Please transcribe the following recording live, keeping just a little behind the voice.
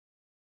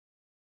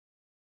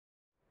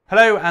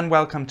Hello and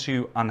welcome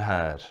to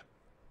UnHerd.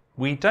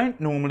 We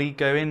don't normally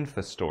go in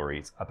for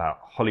stories about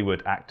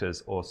Hollywood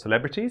actors or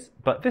celebrities,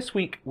 but this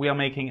week we are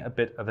making a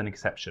bit of an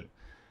exception.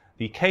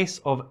 The case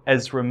of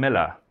Ezra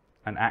Miller,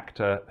 an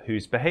actor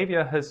whose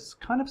behaviour has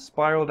kind of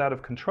spiraled out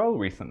of control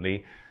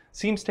recently,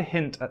 seems to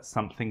hint at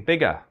something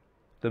bigger.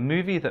 The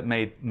movie that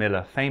made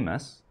Miller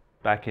famous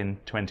back in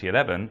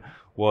 2011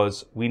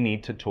 was We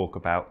Need to Talk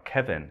About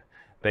Kevin,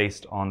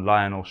 based on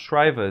Lionel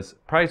Shriver's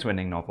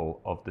prize-winning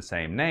novel of the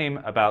same name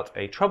about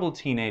a troubled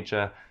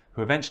teenager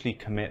who eventually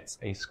commits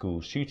a school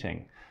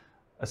shooting.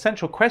 A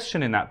central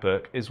question in that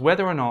book is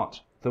whether or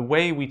not the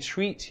way we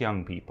treat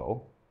young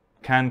people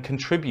can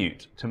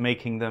contribute to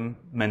making them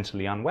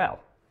mentally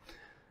unwell.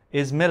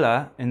 Is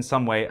Miller in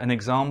some way an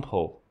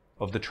example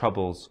of the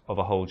troubles of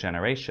a whole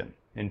generation?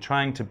 In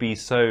trying to be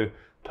so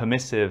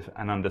permissive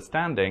and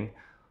understanding,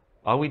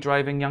 are we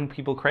driving young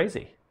people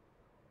crazy?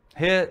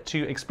 Here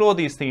to explore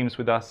these themes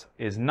with us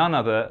is none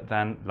other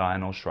than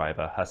Lionel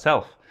Shriver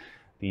herself,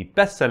 the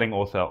best-selling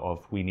author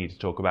of We Need to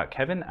Talk About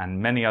Kevin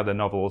and many other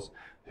novels,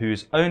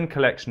 whose own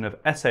collection of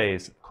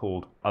essays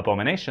called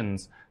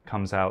Abominations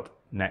comes out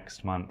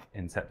next month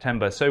in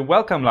September. So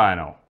welcome,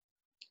 Lionel.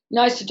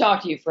 Nice to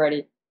talk to you,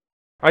 Freddie.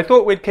 I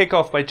thought we'd kick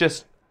off by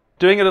just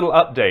doing a little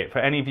update for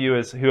any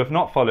viewers who have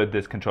not followed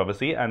this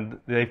controversy and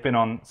they've been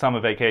on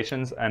summer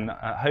vacations and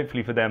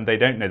hopefully for them they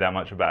don't know that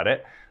much about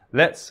it.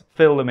 Let's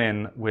fill them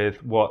in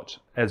with what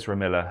Ezra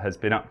Miller has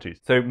been up to.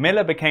 So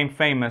Miller became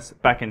famous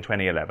back in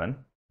 2011.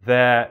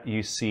 There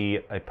you see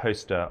a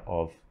poster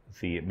of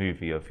the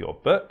movie of your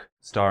book,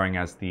 starring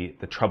as the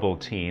troubled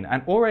teen.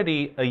 And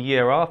already a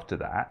year after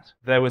that,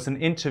 there was an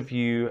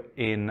interview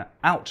in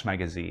Out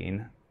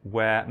magazine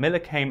where Miller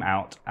came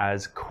out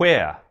as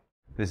queer.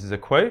 This is a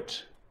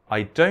quote,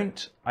 "I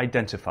don't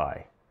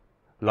identify.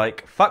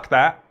 Like, fuck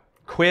that.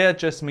 Queer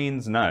just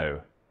means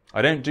no.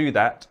 I don't do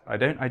that. I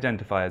don't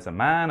identify as a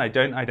man. I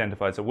don't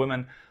identify as a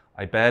woman.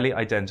 I barely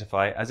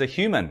identify as a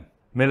human."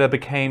 Miller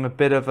became a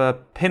bit of a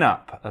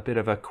pin-up, a bit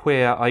of a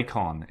queer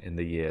icon in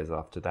the years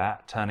after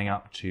that, turning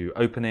up to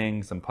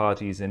openings and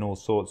parties in all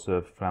sorts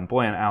of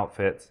flamboyant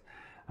outfits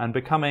and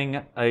becoming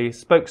a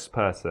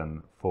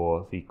spokesperson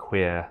for the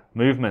queer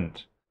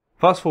movement.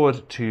 Fast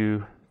forward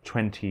to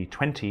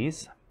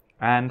 2020s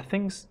and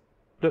things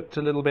looked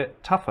a little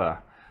bit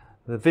tougher.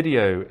 The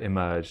video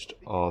emerged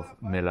of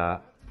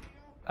Miller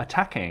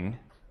attacking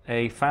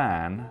a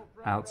fan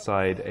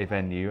outside a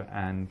venue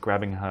and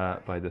grabbing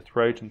her by the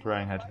throat and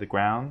throwing her to the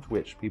ground,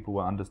 which people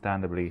were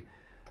understandably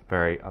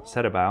very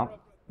upset about.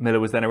 Miller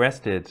was then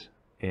arrested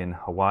in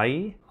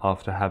Hawaii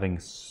after having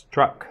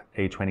struck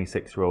a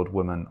 26-year-old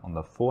woman on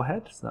the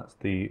forehead. So that's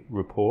the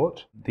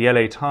report. The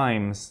LA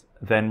Times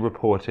then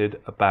reported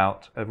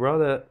about a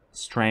rather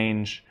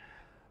strange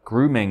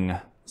grooming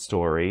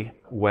story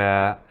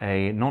where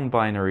a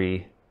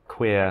non-binary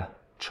queer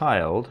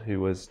child, who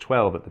was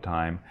 12 at the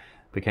time,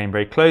 became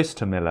very close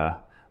to Miller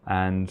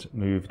and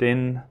moved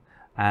in,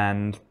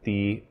 and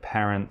the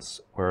parents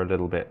were a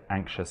little bit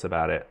anxious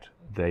about it.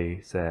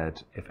 They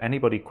said, if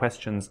anybody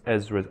questions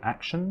Ezra's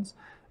actions,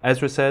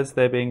 Ezra says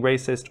they're being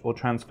racist or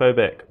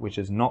transphobic, which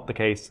is not the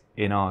case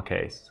in our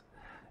case.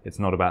 It's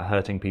not about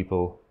hurting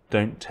people.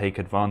 Don't take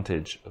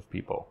advantage of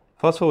people.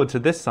 Fast forward to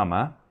this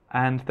summer,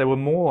 and there were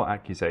more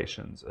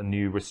accusations. A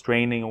new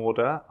restraining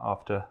order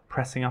after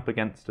pressing up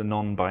against a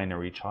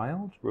non-binary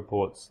child,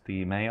 reports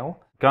the Mail.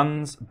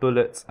 Guns,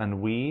 bullets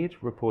and weed,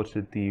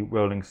 reported the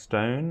Rolling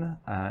Stone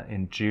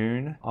in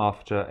June,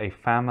 after a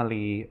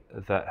family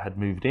that had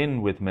moved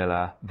in with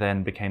Miller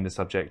then became the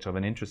subject of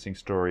an interesting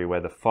story where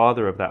the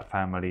father of that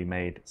family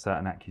made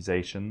certain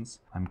accusations.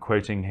 I'm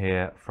quoting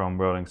here from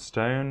Rolling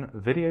Stone.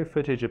 Video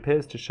footage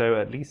appears to show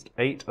at least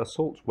 8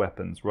 assault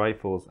weapons,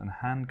 rifles and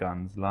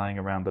handguns lying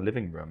around the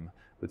living room,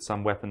 with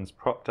some weapons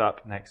propped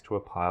up next to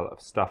a pile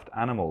of stuffed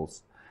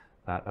animals.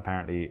 That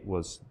apparently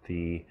was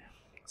the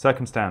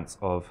circumstance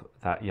of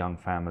that young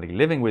family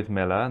living with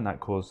Miller, and that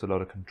caused a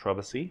lot of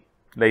controversy.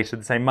 Later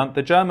the same month,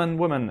 the German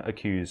woman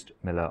accused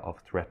Miller of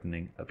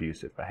threatening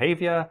abusive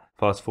behavior.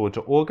 Fast forward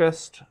to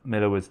August,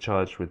 Miller was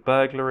charged with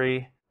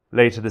burglary.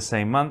 Later the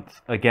same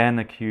month, again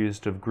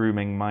accused of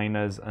grooming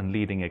minors and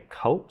leading a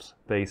cult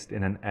based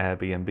in an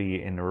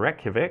Airbnb in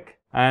Reykjavik.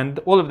 And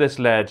all of this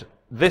led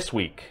this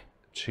week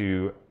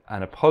to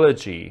an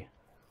apology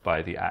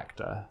by the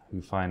actor,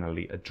 who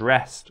finally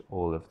addressed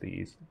all of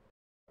these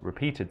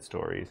repeated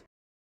stories,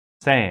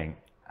 saying,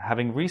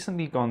 "Having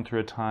recently gone through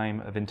a time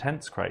of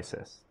intense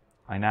crisis,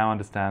 I now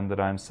understand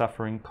that I am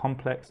suffering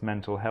complex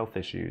mental health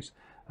issues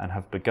and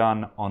have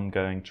begun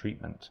ongoing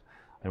treatment.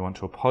 I want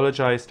to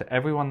apologize to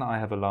everyone that I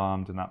have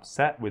alarmed and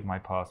upset with my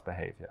past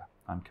behavior.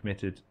 I'm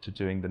committed to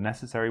doing the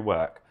necessary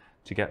work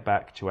to get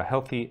back to a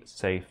healthy,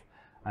 safe,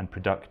 and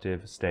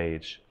productive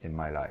stage in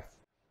my life."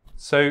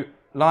 So,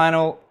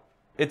 Lionel,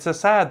 it's a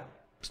sad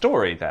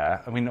story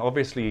there. I mean,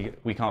 obviously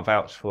we can't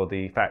vouch for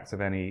the facts of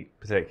any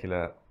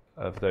particular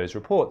of those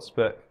reports,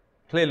 but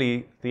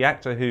clearly the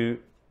actor who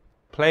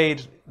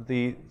played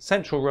the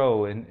central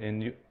role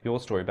in your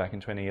story back in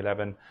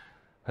 2011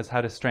 has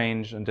had a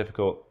strange and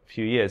difficult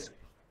few years.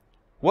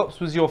 What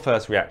was your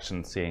first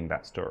reaction seeing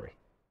that story?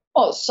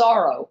 Oh,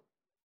 sorrow.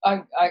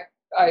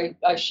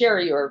 I share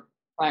your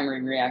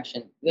primary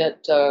reaction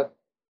that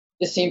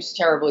this seems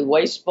terribly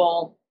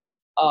wasteful.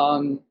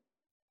 The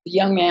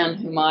young man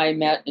whom I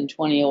met in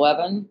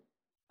 2011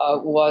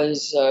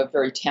 was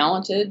very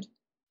talented.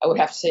 I would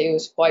have to say he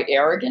was quite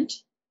arrogant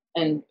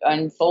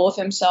and full of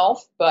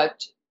himself,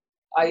 but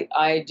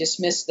I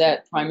dismiss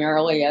that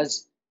primarily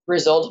as a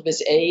result of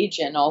his age,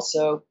 and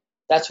also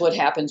that's what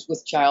happens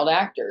with child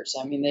actors.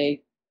 I mean,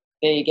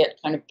 they get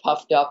kind of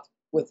puffed up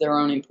with their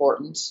own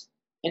importance,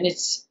 and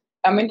it's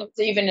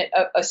even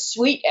a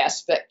sweet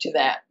aspect to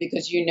that,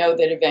 because you know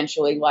that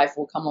eventually life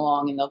will come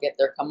along and they'll get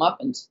their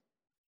comeuppance.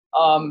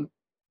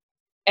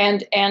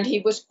 And he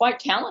was quite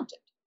talented.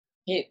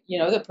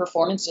 The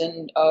performance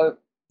in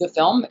the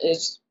film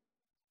is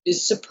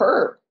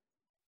superb,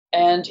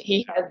 and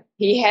he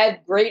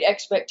had great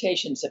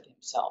expectations of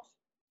himself.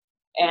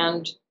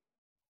 And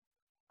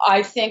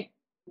I think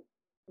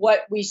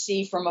what we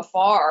see from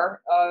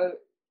afar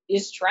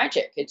is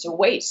tragic. It's a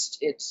waste.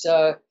 It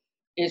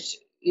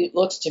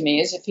looks to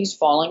me as if he's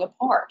falling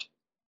apart,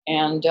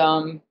 and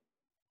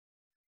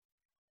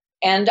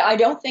I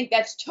don't think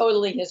that's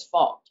totally his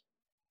fault.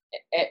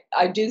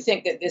 I do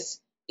think that this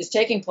is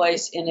taking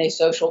place in a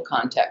social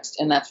context,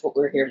 and that's what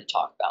we're here to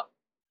talk about.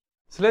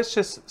 So let's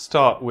just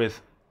start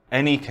with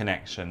any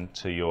connection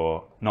to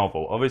your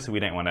novel. Obviously, we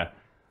don't want to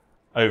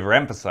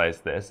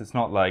overemphasize this. It's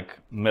not like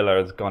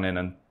Miller has gone in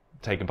and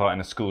taken part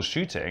in a school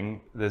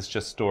shooting. There's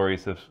just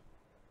stories of,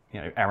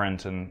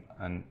 errant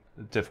and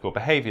difficult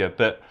behavior.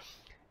 But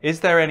is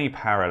there any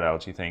parallel,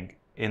 do you think,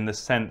 in the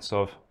sense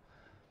of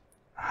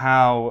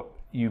how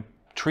you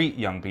treat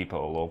young people,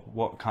 or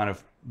what kind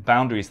of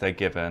boundaries they're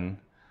given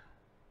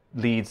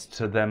leads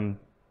to them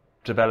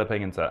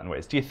developing in certain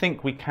ways? Do you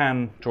think we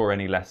can draw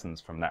any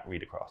lessons from that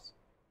read across?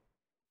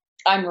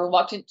 I'm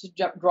reluctant to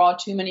draw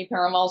too many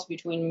parallels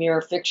between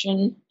mere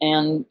fiction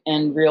and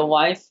real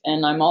life,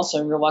 and I'm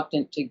also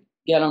reluctant to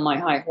get on my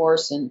high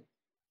horse and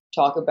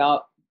talk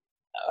about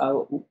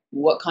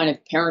what kind of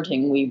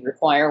parenting we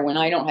require when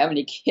I don't have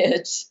any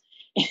kids.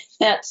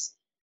 That's,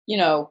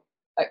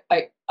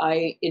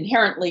 I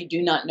inherently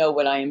do not know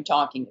what I am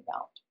talking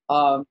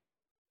about.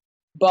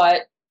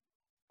 But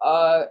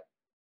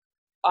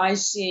I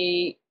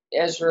see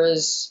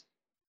Ezra's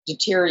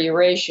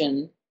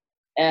deterioration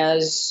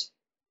as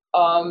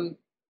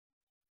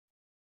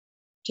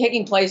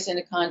taking place in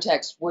a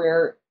context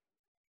where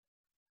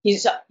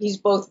he's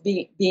both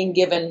being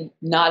given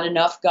not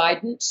enough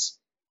guidance,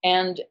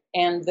 and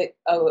the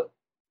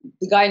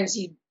guidance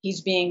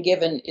he's being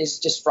given is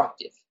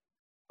destructive.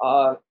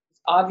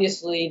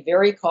 Obviously,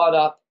 very caught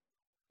up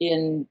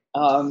in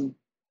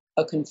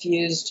a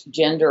confused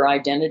gender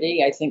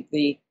identity. I think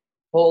the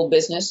whole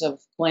business of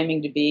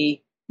claiming to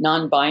be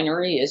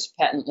non-binary is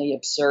patently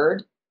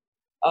absurd.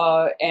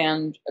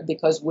 And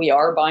because we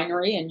are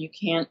binary and you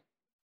can't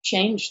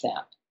change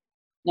that.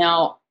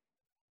 Now,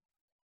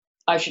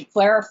 I should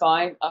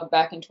clarify,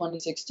 back in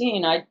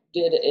 2016, I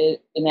did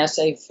an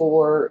essay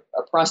for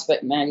a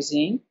Prospect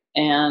magazine,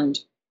 and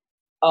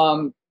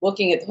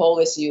looking at the whole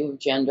issue of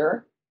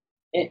gender,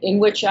 in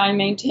which I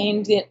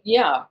maintained that,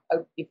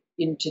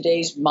 in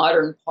today's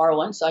modern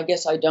parlance, I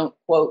guess I don't,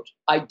 quote,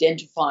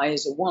 identify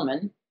as a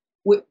woman,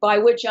 by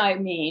which I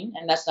mean,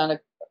 and that's not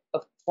a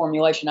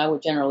formulation I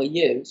would generally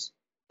use,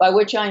 by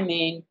which I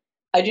mean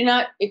I do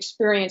not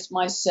experience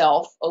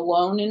myself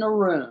alone in a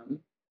room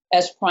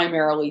as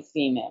primarily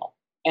female.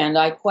 And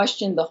I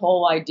question the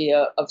whole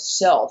idea of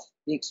self,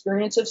 the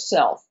experience of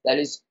self, that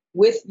is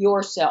with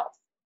yourself,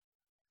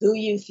 who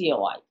you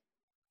feel like.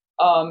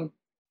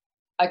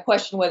 I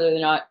question whether or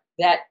not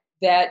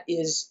that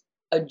is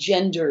a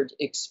gendered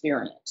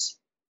experience.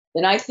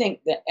 Then I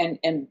think that,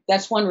 and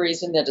that's one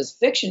reason that as a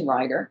fiction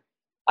writer,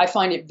 I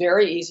find it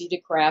very easy to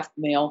craft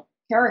male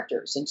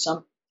characters. And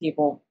some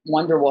people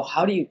wonder, well,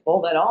 how do you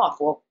pull that off?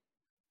 Well,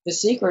 the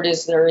secret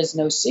is there is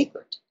no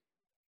secret.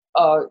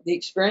 The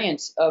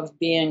experience of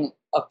being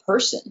a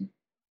person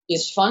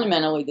is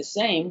fundamentally the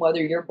same,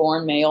 whether you're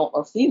born male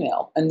or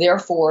female. And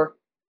therefore,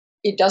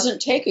 it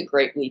doesn't take a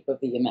great leap of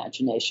the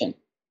imagination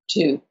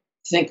to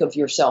think of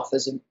yourself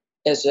as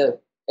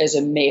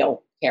a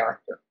male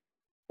character,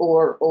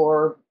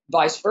 or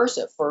vice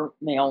versa for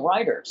male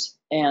writers.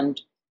 And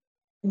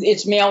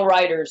it's male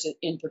writers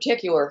in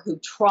particular who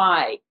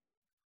try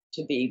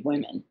to be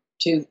women,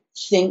 to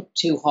think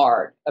too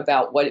hard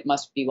about what it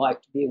must be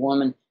like to be a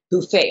woman,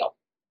 who fail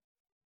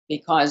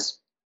because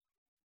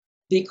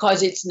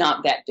it's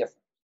not that different.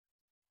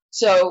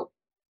 So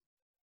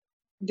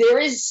there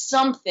is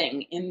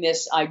something in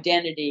this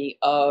identity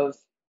of,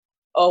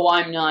 oh,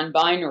 I'm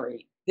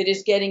non-binary, that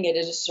is getting it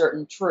at a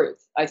certain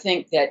truth. I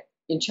think that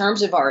in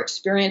terms of our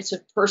experience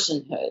of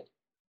personhood,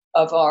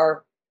 of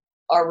our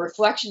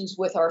reflections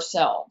with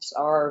ourselves,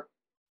 our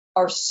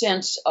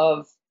sense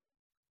of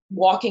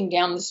walking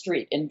down the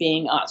street and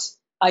being us,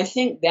 I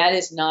think that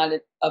is not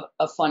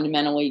a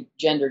fundamentally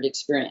gendered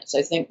experience.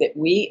 I think that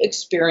we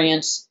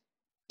experience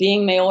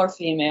being male or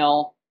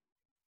female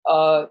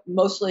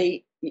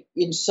mostly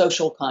in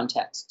social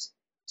contexts.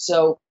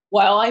 So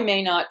while I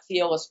may not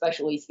feel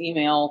especially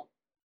female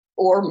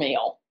or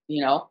male,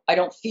 I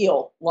don't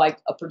feel like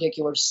a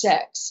particular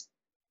sex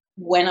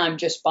when I'm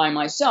just by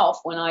myself.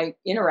 When I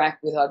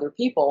interact with other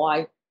people,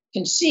 I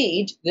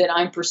concede that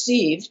I'm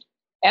perceived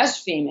as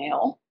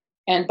female,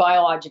 and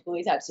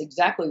biologically, that's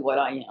exactly what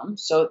I am.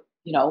 So,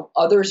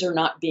 others are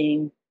not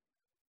being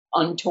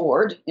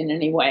untoward in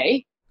any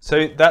way.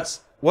 So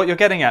that's what you're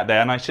getting at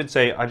there. And I should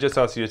say, I've just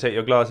asked you to take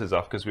your glasses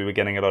off because we were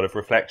getting a lot of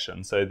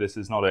reflection. So this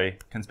is not a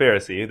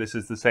conspiracy. This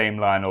is the same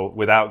Lionel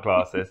without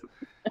glasses.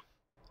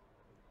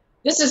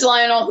 This is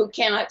Lionel, who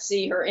cannot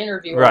see her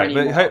interviewer Right,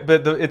 anymore.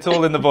 but it's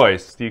all in the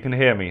voice. You can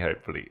hear me,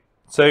 hopefully.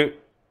 So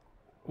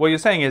what you're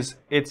saying is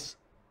it's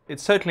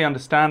totally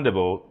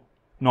understandable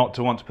not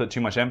to want to put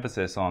too much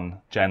emphasis on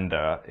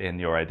gender in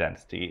your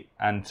identity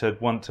and to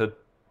want to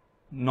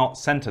not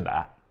center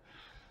that.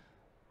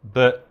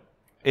 But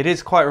it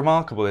is quite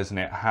remarkable, isn't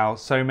it, how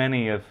so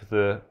many of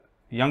the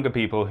younger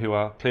people who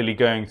are clearly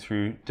going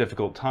through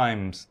difficult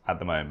times at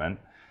the moment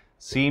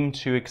seem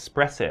to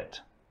express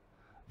it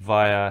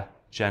via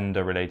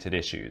gender-related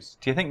issues.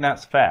 Do you think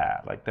that's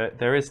fair? Like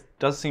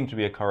does seem to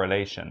be a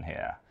correlation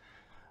here.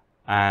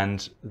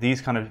 And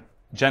these kind of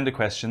gender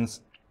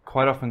questions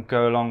quite often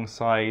go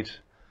alongside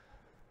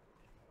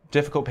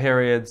difficult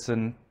periods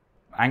and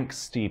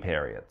angsty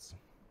periods.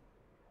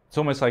 It's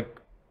almost like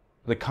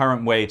the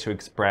current way to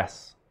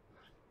express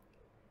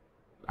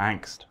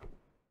angst.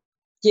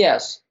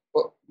 Yes,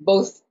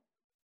 both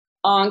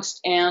angst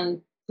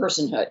and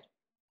personhood,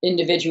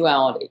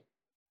 individuality.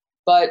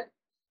 But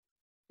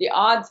the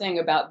odd thing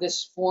about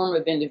this form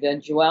of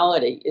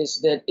individuality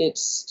is that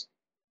it's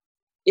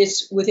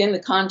within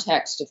the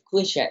context of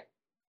cliche,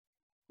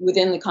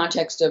 within the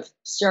context of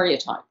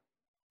stereotype.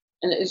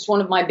 And it's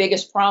one of my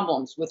biggest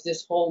problems with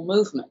this whole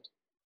movement,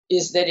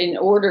 is that in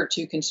order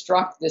to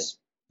construct this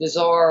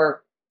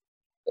bizarre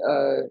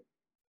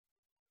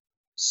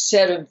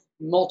set of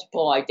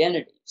multiple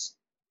identities,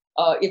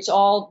 it's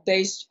all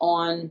based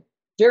on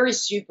very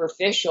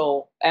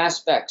superficial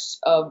aspects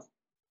of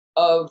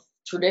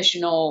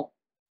traditional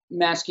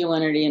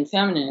masculinity and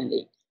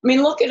femininity. I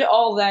mean, look at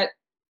all that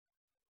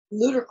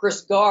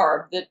ludicrous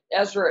garb that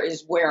Ezra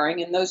is wearing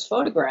in those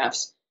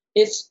photographs.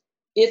 It's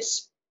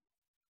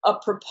a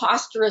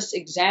preposterous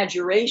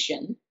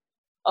exaggeration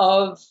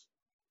of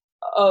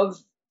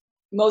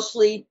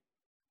mostly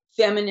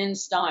feminine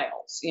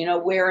styles,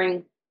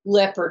 wearing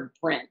leopard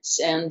prints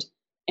and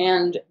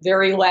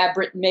very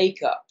elaborate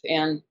makeup.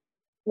 And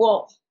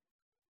well,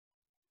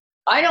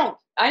 I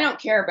don't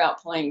care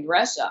about playing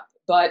dress up,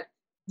 but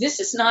this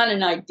is not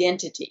an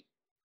identity.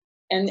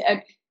 And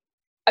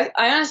I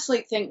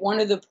honestly think one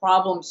of the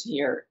problems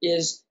here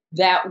is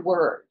that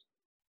word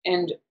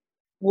and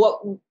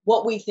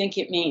what we think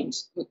it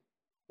means.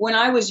 When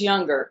I was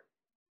younger,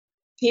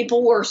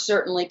 people were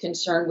certainly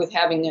concerned with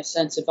having a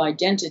sense of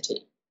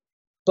identity,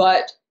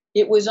 but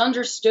it was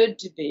understood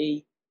to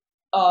be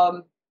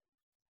a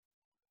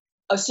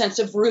sense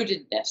of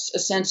rootedness, a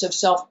sense of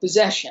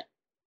self-possession,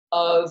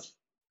 of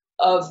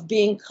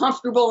being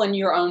comfortable in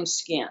your own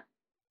skin,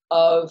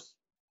 of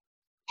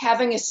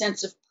having a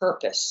sense of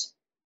purpose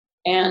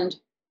and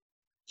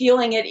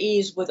feeling at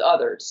ease with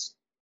others.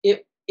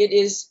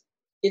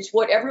 It's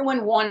what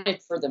everyone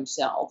wanted for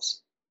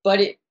themselves, but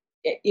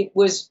it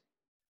was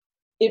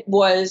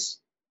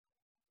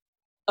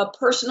a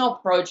personal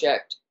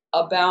project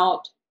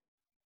about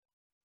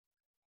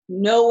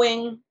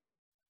knowing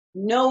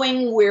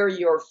where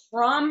you're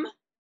from,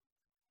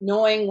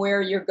 knowing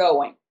where you're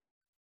going,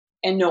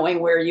 and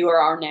knowing where you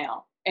are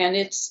now. And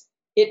it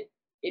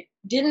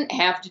didn't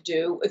have to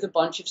do with a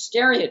bunch of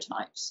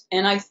stereotypes.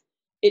 And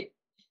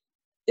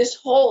this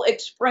whole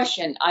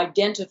expression,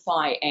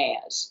 identify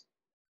as,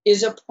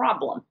 is a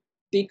problem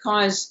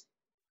because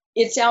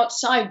it's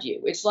outside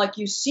you. It's like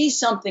you see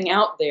something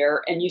out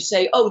there and you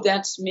say, oh,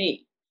 that's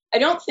me. I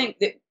don't think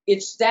that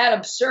it's that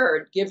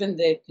absurd, given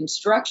the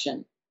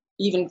construction,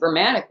 even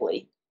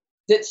grammatically,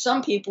 that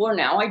some people are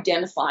now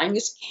identifying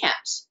as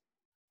cats.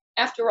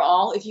 After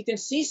all, if you can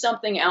see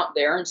something out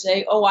there and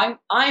say, oh,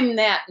 I'm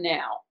that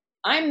now.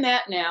 I'm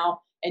that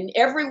now, and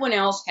everyone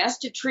else has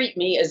to treat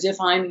me as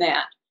if I'm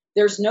that.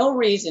 There's no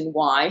reason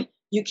why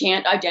you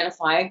can't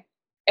identify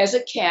as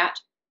a cat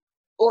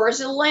or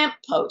as a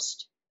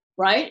lamppost,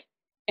 right?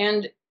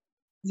 And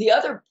the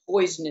other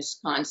poisonous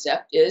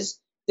concept is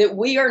that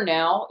we are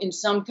now, in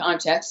some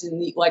contexts,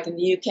 like in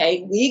the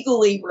UK,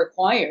 legally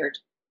required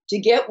to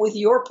get with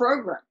your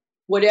program.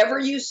 Whatever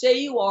you say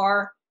you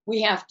are,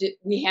 we have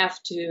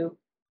to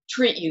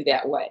treat you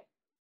that way.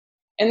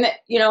 And that,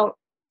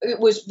 it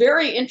was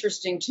very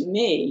interesting to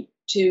me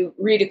to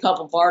read a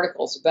couple of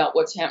articles about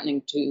what's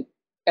happening to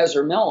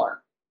Ezra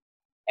Miller,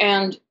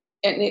 and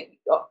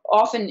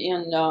often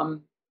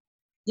in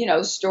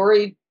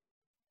storied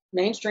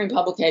mainstream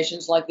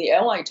publications like the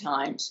LA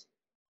Times.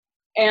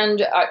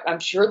 And I'm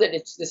sure that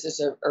this is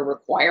a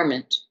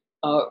requirement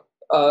for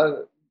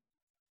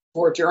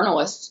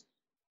journalists.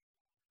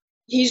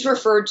 He's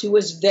referred to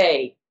as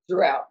they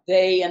throughout,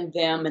 they and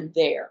them and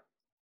their.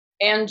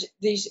 And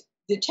the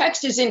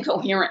text is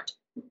incoherent.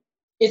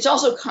 It's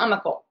also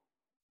comical,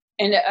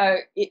 and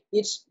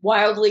it's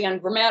wildly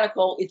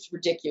ungrammatical. It's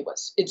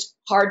ridiculous. It's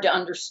hard to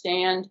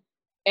understand,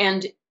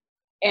 and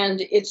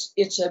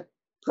it's a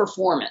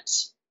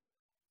performance.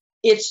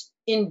 It's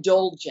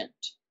indulgent,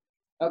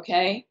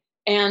 okay?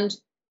 And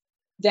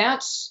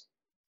that's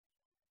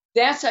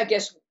I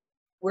guess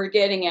we're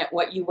getting at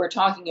what you were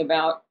talking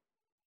about,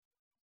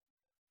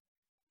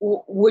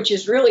 which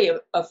is really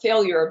a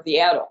failure of the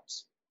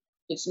adults.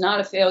 It's not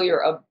a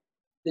failure of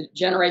the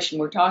generation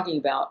we're talking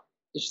about.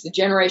 It's the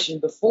generation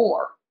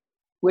before,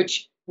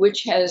 which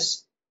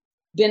has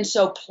been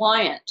so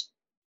pliant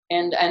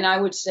and I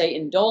would say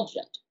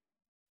indulgent.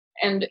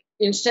 And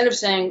instead of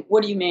saying,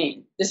 what do you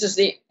mean? This is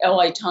the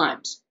LA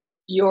Times.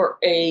 You're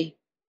a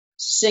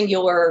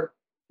singular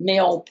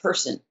male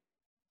person,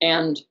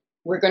 and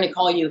we're going to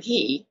call you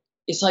he.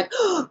 It's like,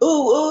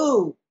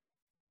 oh,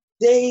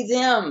 they,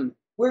 them.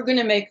 We're going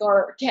to make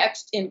our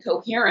text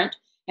incoherent,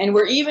 and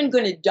we're even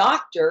going to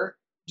doctor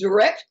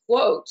direct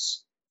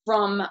quotes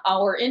from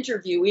our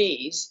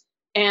interviewees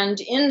and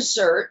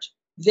insert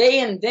they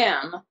and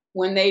them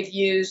when they've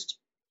used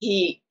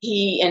he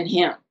and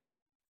him.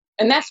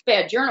 And that's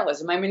bad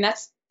journalism. I mean,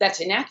 that's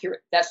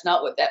inaccurate. That's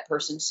not what that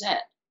person said.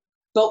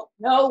 But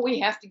no, we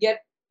have to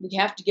get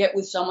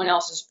with someone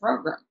else's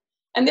program.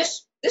 And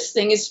this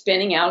thing is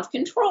spinning out of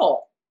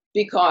control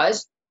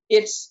because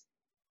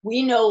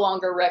we no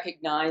longer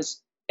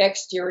recognize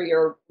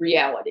exterior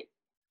reality.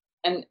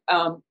 And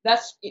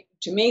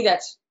to me,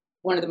 that's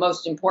one of the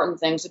most important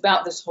things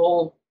about this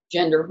whole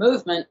gender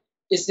movement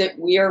is that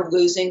we are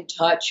losing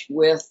touch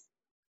with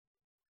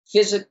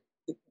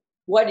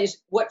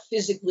what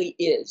physically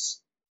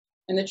is.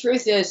 And the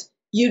truth is,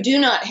 you do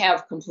not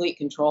have complete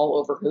control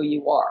over who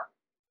you are.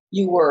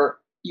 You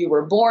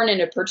were born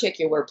in a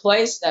particular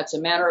place. That's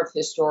a matter of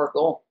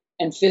historical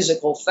and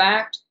physical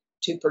fact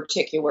to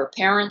particular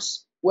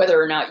parents,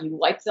 whether or not you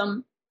like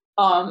them,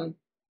 at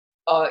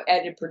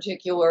a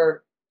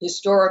particular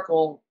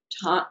historical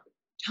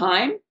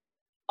time.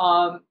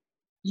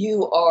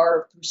 You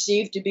are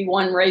perceived to be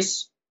one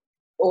race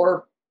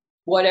or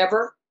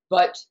whatever,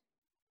 but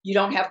you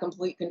don't have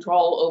complete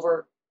control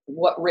over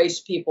what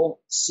race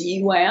people see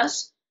you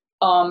as.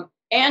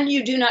 And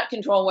you do not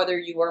control whether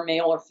you are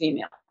male or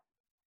female.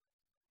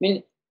 I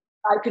mean,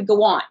 I could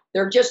go on.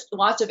 There are just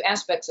lots of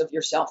aspects of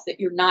yourself that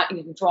you're not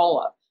in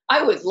control of.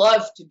 I would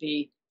love to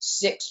be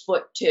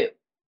 6'2".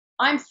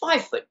 I'm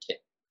 5'2",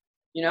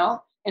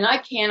 and I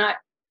cannot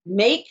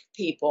make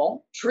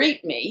people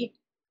treat me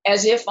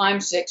as if I'm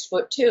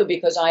 6'2"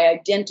 because I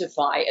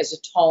identify as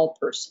a tall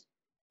person.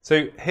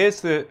 So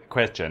here's the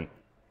question.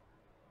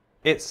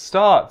 It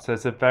starts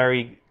as a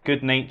very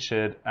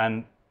good-natured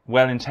and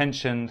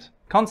well-intentioned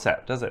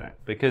concept, doesn't it?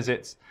 Because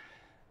it's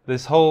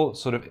this whole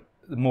sort of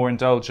more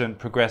indulgent,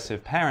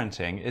 progressive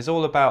parenting is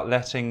all about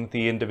letting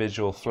the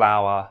individual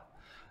flower,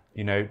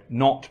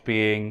 not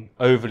being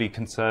overly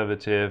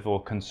conservative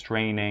or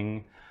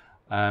constraining.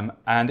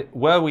 And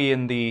were we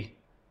in the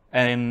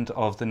end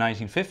of the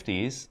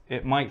 1950s,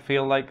 it might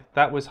feel like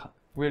that was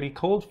really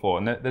called for.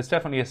 And there's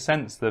definitely a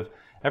sense that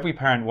every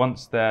parent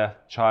wants their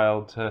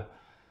child to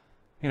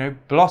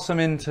blossom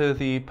into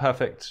the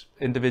perfect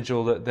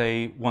individual that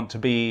they want to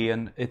be,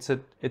 and it's a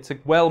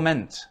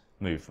well-meant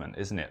movement,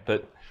 isn't it?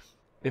 But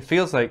it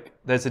feels like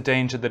there's a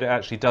danger that it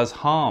actually does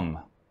harm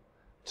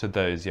to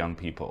those young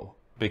people,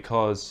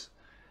 because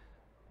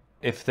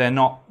if they're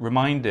not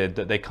reminded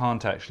that they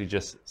can't actually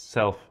just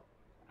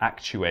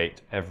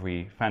self-actuate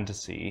every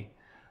fantasy,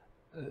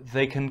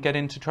 they can get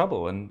into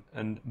trouble.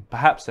 And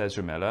perhaps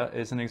Ezra Miller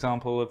is an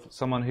example of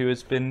someone who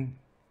has been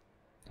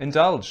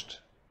indulged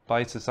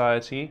by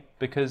society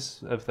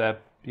because of their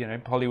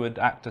Hollywood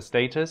actor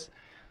status,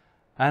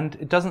 and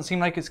it doesn't seem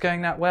like it's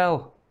going that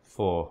well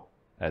for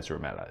Ezra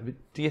Miller.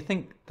 Do you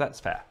think that's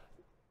fair?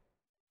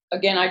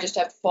 Again, I just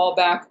have to fall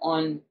back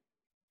on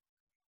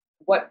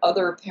what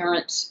other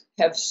parents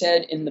have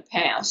said in the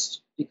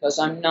past, because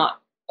I'm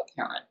not a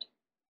parent.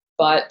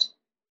 But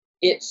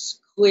it's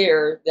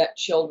clear that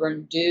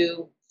children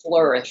do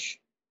flourish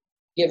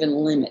given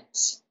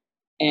limits,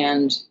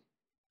 and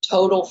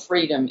total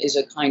freedom is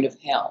a kind of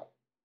hell.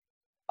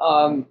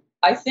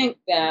 I think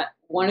that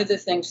one of the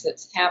things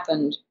that's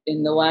happened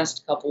in the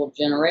last couple of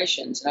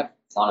generations, and I've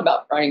thought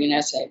about writing an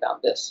essay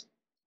about this,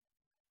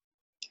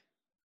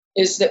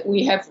 is that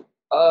we have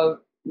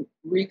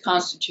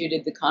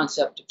reconstituted the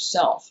concept of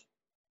self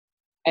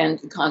and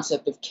the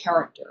concept of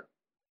character.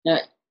 Now,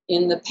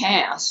 in the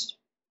past,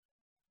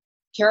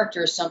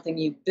 character is something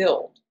you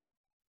build.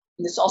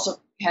 And this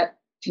also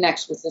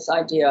connects with this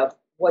idea of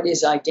what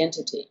is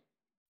identity,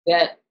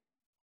 that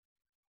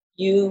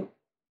you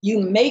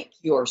make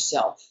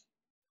yourself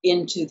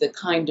into the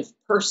kind of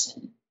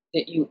person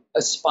that you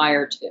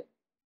aspire to.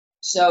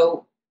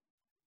 So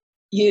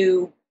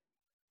you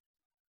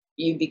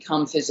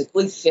become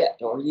physically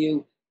fit, or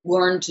you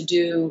learn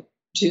to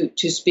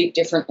speak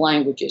different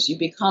languages. You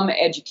become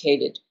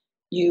educated.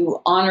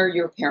 You honor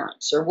your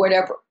parents, or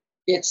whatever.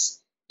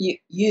 It's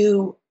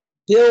you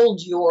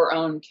build your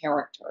own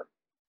character.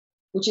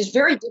 which is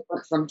very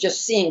different from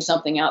just seeing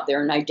something out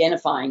there and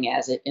identifying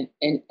as it,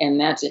 and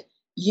that's it.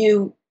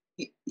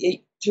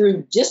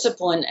 Through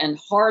discipline and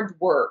hard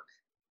work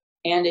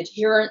and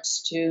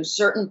adherence to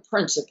certain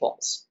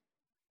principles,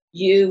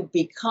 you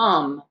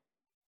become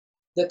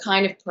the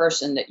kind of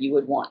person that you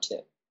would want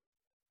to.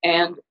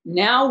 And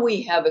now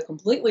we have a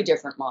completely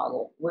different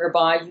model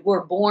whereby you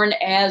were born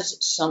as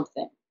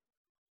something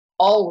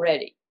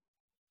already.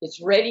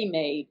 It's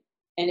ready-made,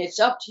 and it's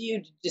up to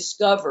you to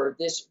discover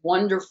this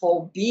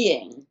wonderful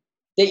being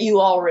that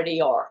you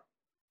already are.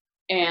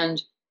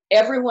 And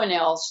everyone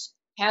else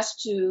has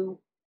to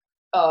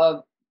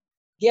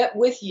get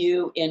with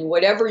you in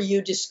whatever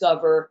you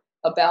discover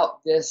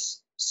about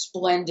this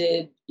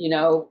splendid,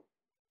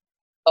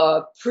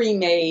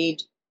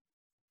 pre-made,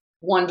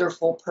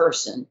 wonderful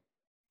person,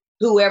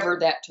 whoever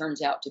that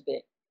turns out to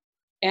be.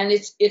 And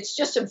it's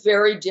just a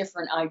very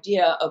different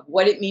idea of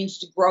what it means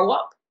to grow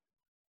up.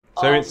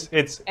 So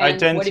it's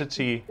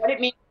identity. What it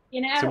means to be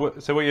an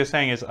adult. So what you're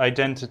saying is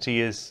identity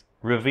is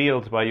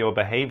revealed by your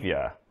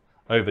behavior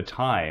over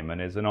time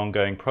and is an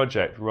ongoing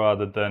project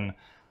rather than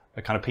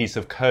a kind of piece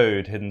of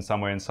code hidden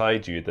somewhere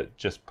inside you that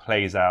just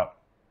plays out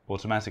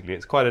automatically.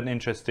 It's quite an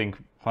interesting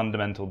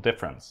fundamental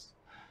difference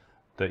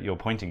that you're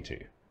pointing to.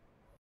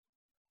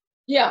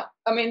 Yeah,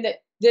 I mean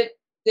that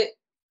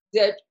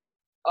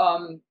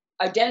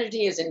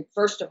identity is,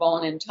 first of all,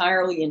 an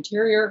entirely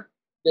interior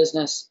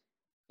business.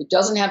 It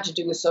doesn't have to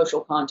do with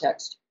social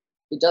context.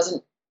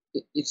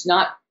 It's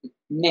not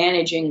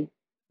managing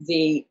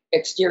the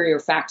exterior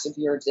facts of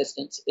your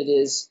existence. It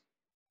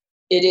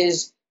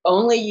is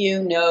only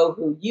you know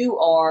who you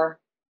are,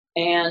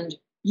 and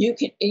you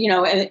can,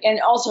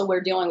 and also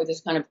we're dealing with this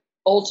kind of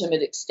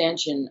ultimate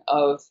extension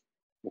of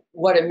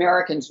what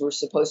Americans were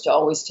supposed to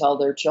always tell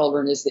their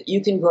children, is that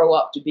you can grow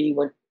up to be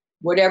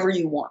whatever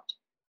you want.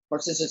 Of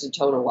course, this is a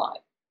total lie,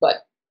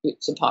 but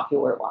it's a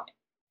popular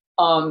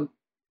lie.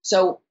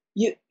 So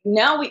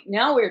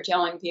now we're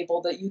telling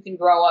people that you can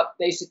grow up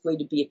basically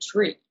to be a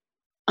tree.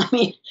 I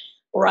mean,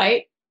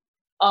 right?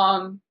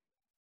 And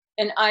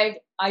I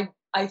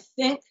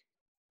think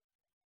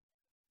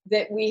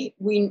that we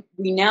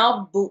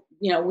now,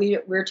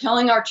 we're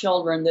telling our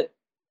children that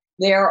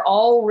they're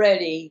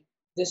already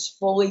this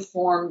fully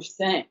formed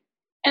thing.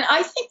 And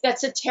I think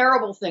that's a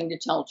terrible thing to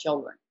tell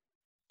children,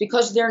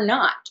 because they're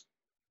not.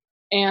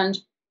 And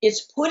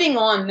it's putting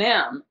on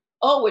them,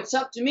 oh, it's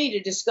up to me to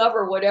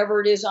discover whatever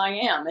it is I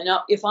am. And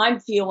if I'm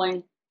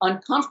feeling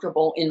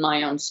uncomfortable in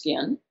my own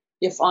skin,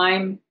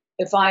 then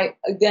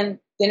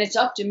it's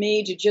up to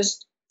me to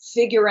just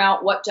figure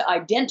out what to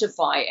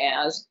identify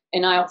as,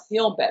 and I'll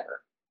feel better.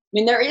 I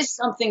mean, there is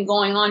something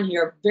going on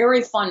here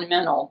very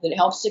fundamental that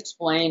helps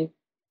explain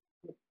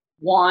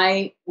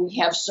why we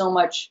have so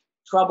much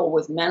trouble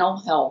with mental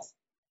health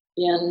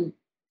in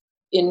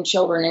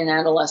children and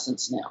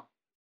adolescents now.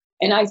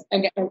 And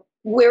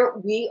where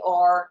we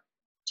are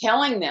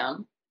telling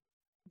them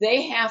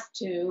they have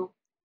to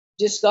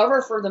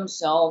discover for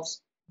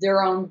themselves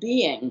their own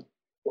being,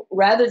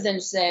 rather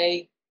than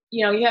say,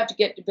 you have to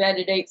get to bed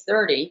at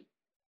 8:30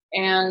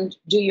 and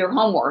do your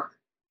homework.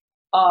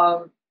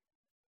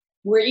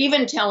 We're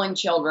even telling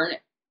children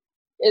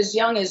as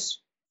young as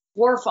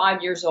 4 or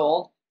 5 years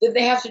old that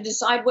they have to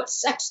decide what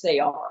sex they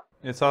are.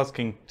 It's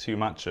asking too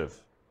much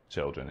of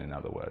children, in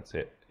other words.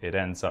 It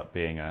ends up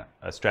being a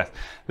stress.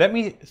 Let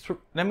me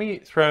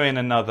throw in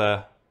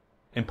another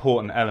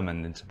important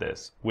element into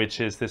this, which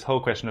is this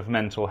whole question of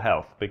mental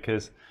health,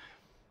 because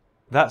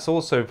that's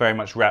also very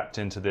much wrapped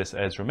into this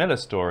Ezra Miller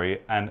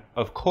story. And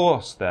of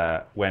course,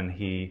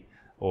 when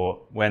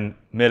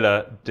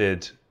Miller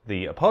did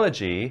the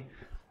apology,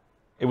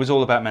 it was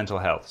all about mental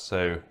health.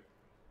 So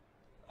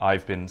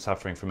I've been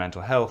suffering from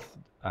mental health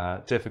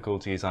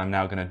difficulties. I'm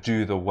now going to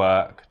do the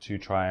work to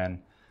try and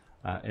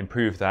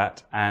improve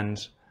that.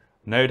 And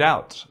no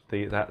doubt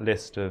that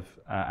list of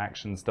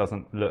actions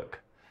doesn't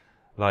look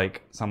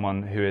like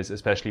someone who is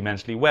especially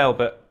mentally well.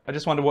 But I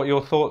just wonder what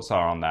your thoughts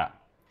are on that.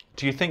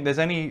 Do you think there's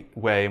any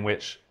way in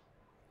which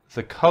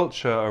the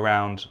culture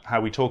around how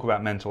we talk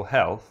about mental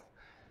health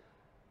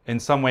in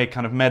some way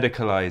kind of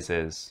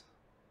medicalizes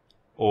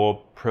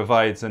or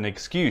provides an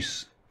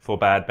excuse for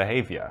bad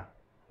behavior,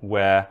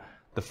 where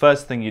the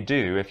first thing you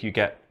do if you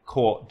get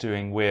caught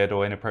doing weird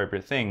or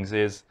inappropriate things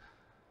is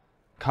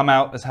come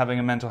out as having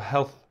a mental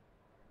health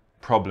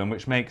problem,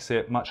 which makes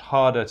it much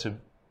harder to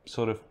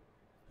sort of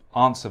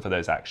answer for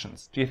those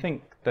actions? Do you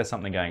think there's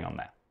something going on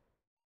there?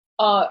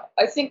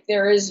 I think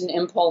there is an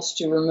impulse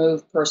to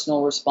remove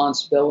personal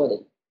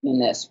responsibility in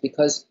this,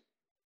 because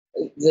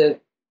the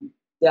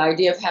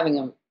idea of having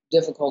a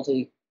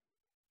difficulty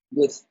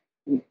with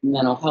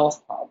mental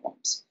health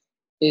problems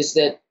is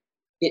that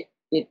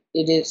it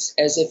is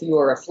as if you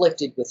are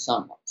afflicted with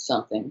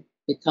something.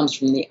 It comes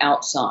from the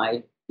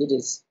outside. It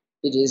is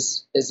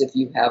as if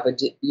you have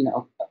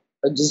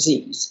a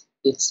disease.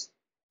 It's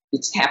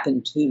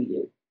happened to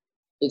you.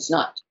 It's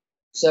not.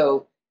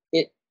 So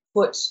it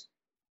puts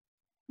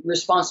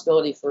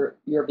responsibility for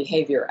your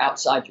behavior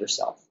outside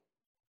yourself.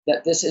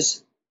 That this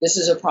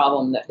is a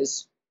problem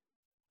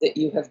that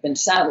you have been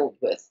saddled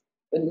with,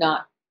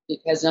 but it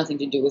has nothing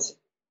to do with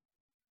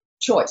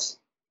choice,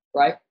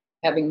 right?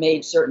 Having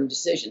made certain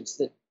decisions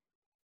that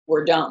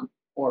were dumb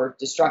or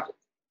destructive.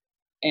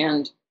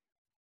 And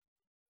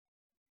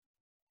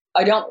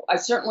I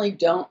certainly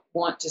don't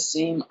want to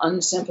seem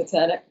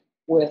unsympathetic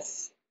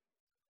with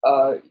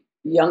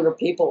younger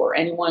people or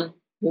anyone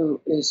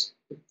who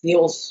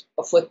feels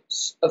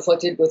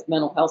afflicted with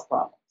mental health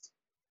problems.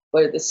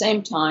 But at the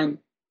same time,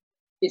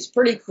 it's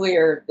pretty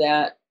clear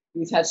that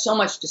we've had so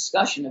much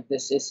discussion of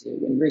this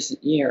issue in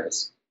recent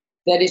years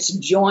that it's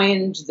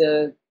joined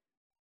the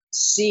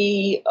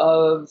sea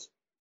of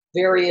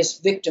various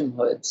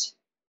victimhoods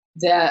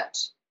that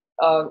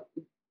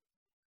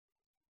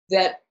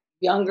that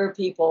younger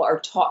people are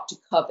taught to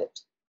covet.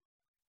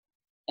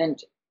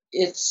 And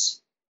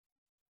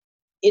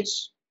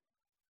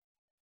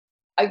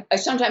I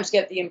sometimes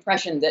get the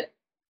impression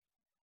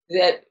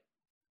that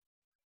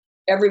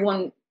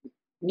everyone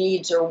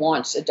needs or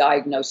wants a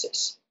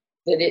diagnosis,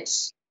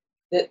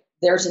 that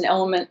there's an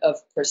element of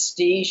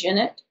prestige in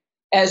it,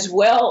 as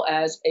well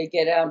as a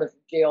get out of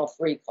jail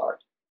free card,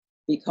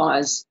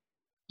 because,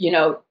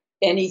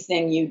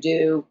 anything you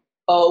do,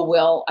 oh,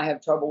 well, I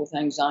have trouble with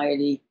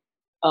anxiety.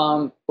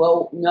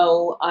 Well,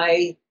 no,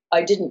 I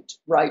didn't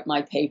write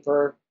my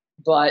paper,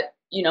 but,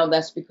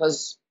 that's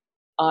because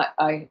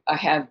I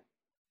have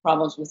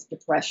problems with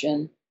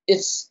depression.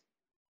 It's,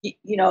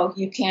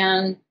 you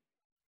can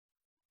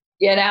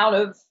get out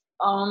of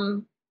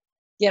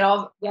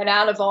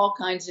all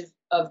kinds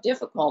of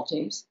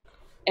difficulties,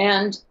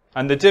 and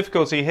the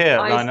difficulty here,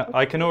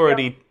 I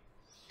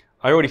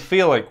already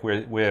feel like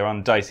we're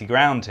on dicey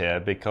ground here,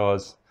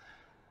 because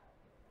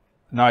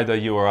neither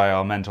you or I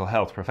are mental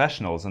health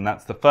professionals, and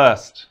that's the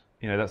first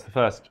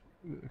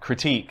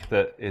critique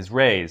that is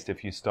raised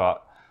if you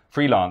start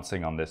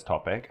freelancing on this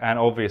topic. And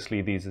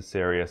obviously these are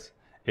serious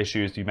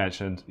issues. You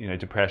mentioned,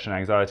 depression,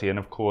 anxiety, and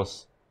of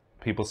course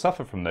people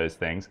suffer from those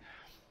things.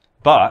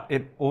 But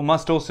it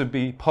must also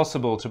be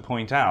possible to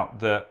point out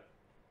that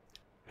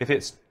if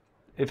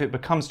it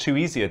becomes too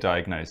easy a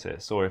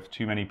diagnosis, or if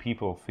too many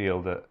people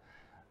feel that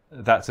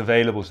that's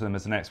available to them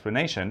as an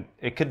explanation,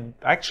 it could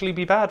actually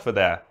be bad for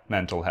their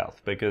mental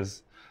health,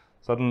 because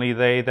suddenly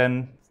they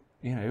then,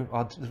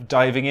 are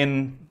diving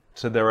in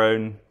to their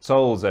own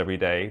souls every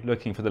day,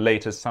 looking for the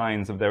latest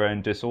signs of their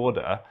own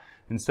disorder,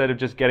 instead of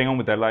just getting on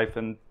with their life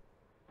and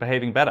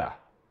behaving better.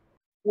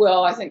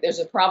 Well, I think there's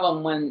a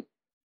problem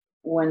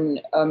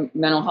when a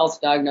mental health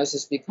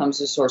diagnosis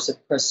becomes a source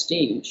of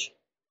prestige.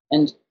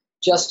 And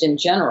just in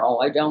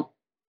general, I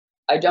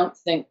don't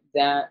think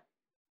that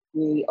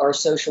we are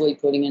socially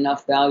putting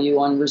enough value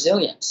on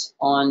resilience,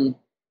 on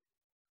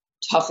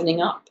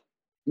toughening up.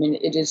 I mean,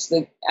 it is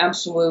the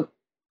absolute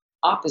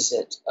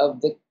opposite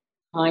of the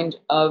kind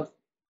of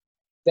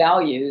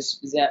values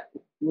that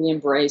we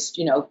embraced,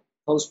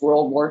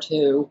 post-World War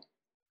II,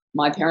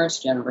 my parents'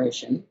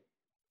 generation.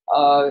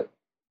 You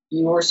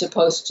were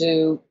supposed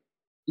to,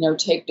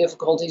 take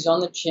difficulties on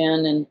the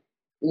chin and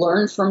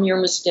learn from your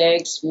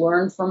mistakes,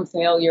 learn from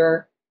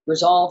failure,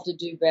 resolve to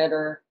do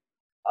better,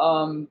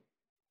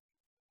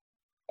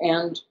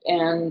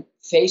 and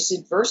face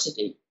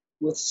adversity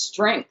with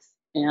strength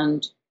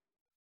and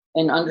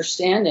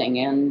understanding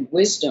and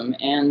wisdom.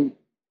 And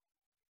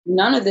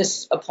none of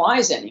this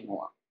applies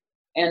anymore.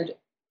 And,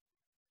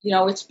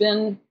 it's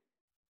been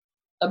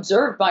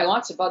observed by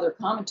lots of other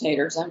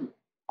commentators, I'm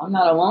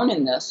not alone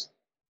in this,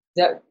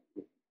 that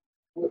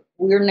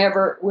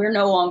we're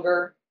no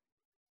longer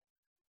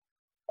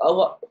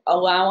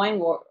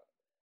allowing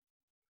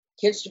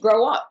kids to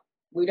grow up.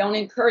 We don't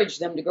encourage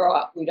them to grow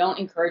up. We don't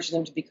encourage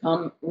them to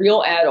become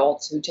real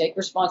adults who take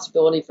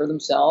responsibility for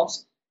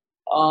themselves,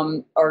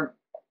 are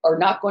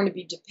not going to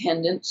be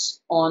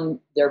dependents on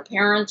their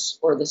parents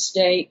or the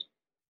state.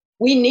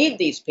 We need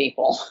these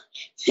people.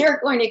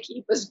 They're going to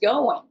keep us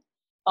going.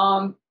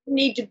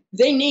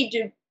 They need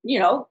to,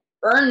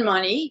 earn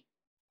money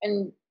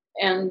and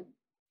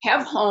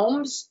have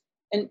homes,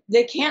 and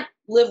they can't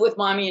live with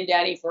mommy and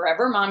daddy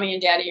forever. Mommy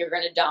and daddy are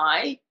going to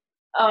die.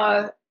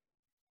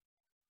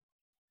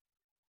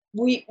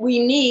 We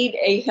need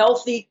a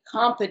healthy,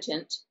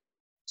 competent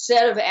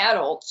set of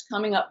adults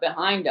coming up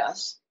behind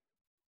us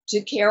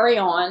to carry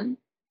on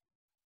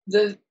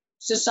the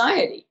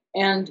society.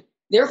 And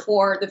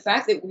therefore, the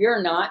fact that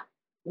we're not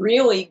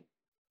really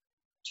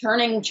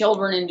turning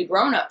children into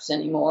grown-ups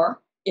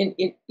anymore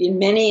in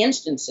many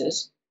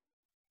instances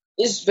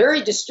is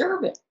very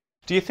disturbing.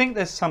 Do you think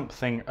there's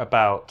something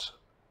about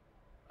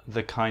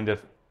the kind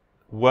of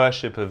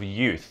worship of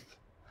youth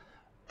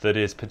that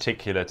is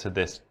particular to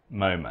this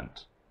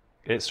moment?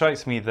 It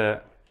strikes me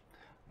that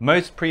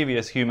most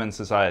previous human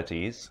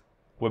societies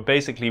were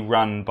basically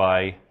run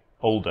by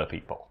older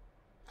people.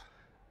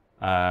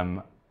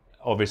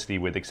 Obviously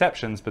with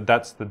exceptions, but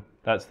that's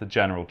the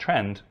general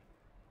trend.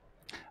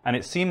 And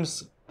it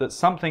seems that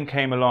something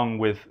came along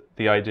with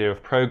the idea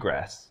of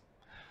progress,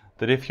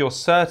 that if you're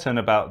certain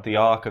about the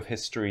arc of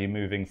history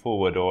moving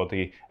forward, or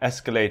the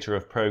escalator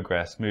of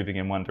progress moving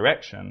in one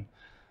direction,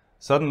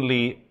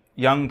 suddenly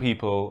young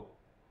people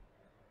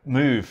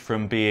move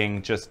from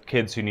being just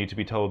kids who need to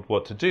be told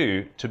what to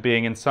do to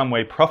being in some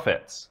way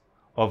prophets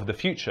of the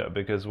future,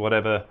 because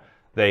whatever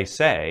they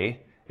say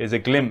is a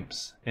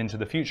glimpse into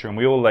the future, and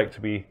we all like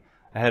to be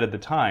ahead of the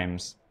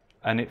times.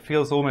 And it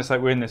feels almost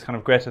like we're in this kind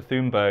of Greta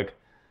Thunberg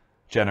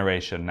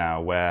generation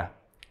now, where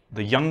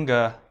the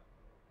younger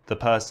the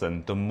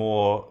person, the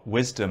more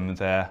wisdom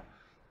they're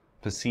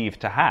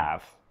perceived to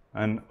have,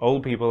 and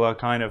old people are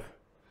kind of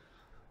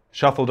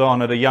shuffled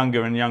on at a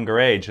younger and younger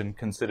age and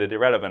considered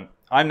irrelevant.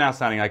 I'm now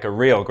sounding like a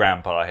real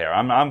grandpa here.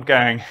 I'm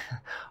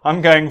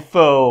going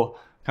full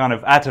kind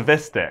of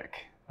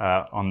atavistic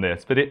on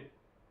this, but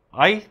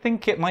I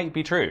think it might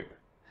be true.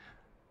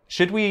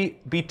 Should we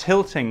be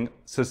tilting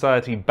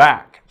society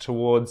back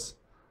towards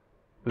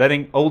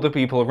letting older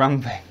people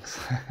run things?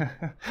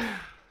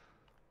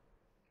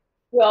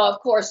 Well, of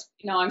course,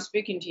 I'm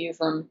speaking to you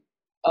from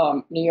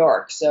New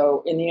York.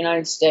 So in the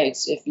United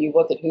States, if you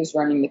look at who's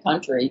running the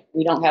country,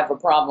 we don't have a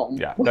problem.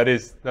 Yeah,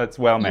 that's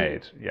well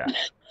made. Yeah.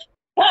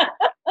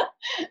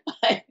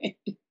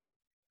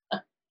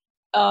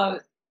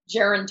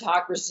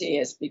 Gerontocracy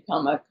has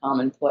become a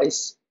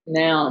commonplace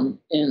noun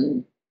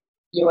in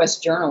U.S.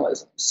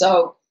 journalism.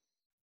 So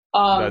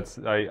I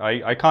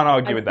can't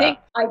argue with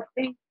that.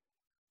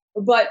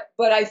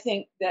 But I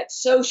think that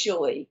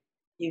socially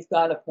you've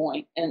got a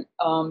point, and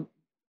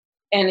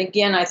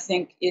again, I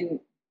think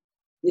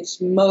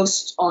it's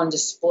most on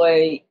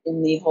display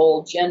in the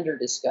whole gender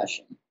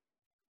discussion,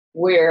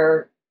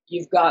 where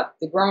you've got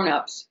the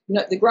grown-ups.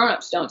 No, the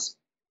grown-ups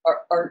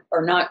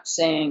are not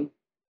saying,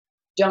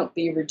 "Don't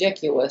be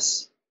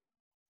ridiculous."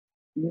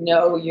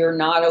 No, you're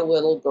not a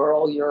little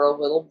girl. You're a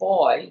little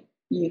boy.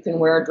 You can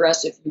wear a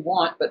dress if you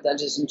want, but that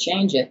doesn't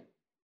change it.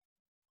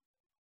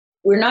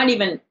 We're not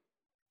even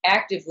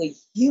actively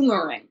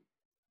humoring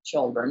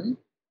children.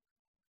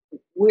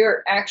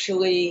 We're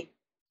actually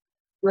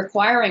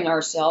requiring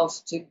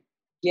ourselves to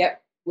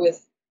get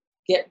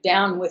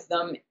down with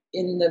them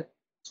in the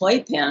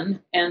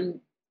playpen,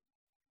 and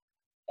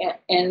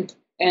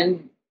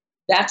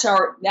that's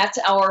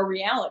our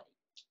reality.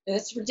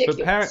 It's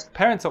ridiculous. But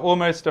parents are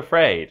almost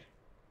afraid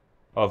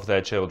of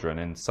their children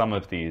in some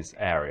of these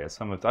areas.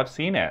 I've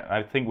seen it.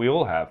 I think we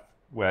all have,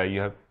 where you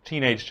have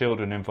teenage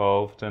children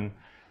involved, and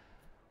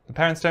the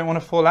parents don't want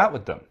to fall out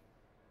with them,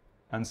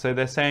 and so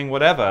they're saying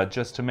whatever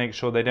just to make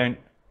sure they don't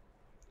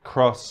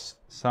cross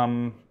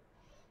some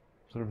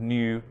sort of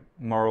new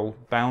moral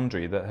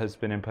boundary that has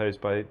been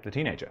imposed by the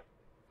teenager.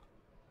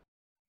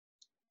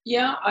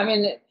 Yeah, I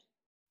mean,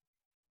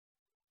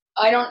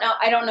 I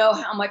don't know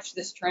how much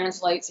this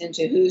translates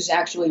into who's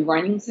actually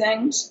running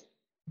things,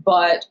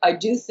 but I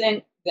do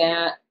think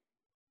that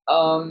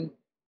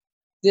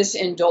this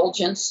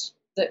indulgence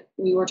that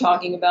we were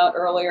talking about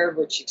earlier,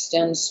 which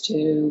extends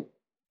to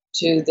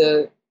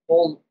the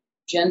whole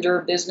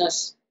gender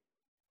business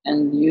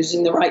and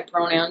using the right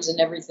pronouns and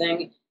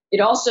everything,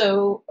 it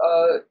also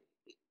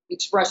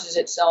expresses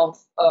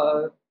itself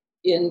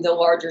in the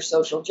larger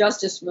social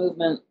justice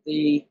movement,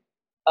 the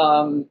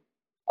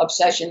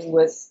obsession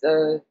with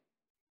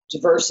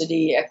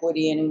diversity,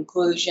 equity, and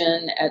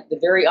inclusion at the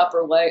very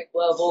upper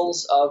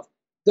levels of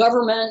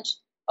government,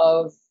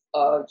 of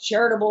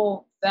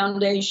charitable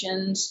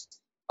foundations,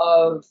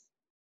 of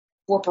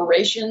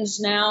corporations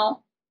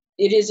now.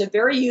 It is a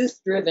very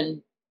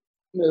youth-driven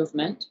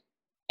movement,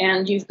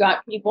 and you've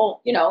got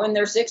people, in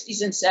their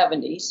 60s and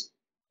 70s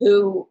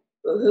who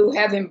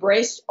have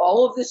embraced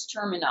all of this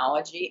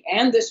terminology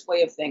and this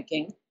way of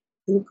thinking,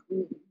 who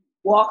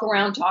walk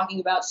around talking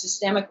about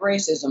systemic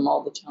racism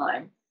all the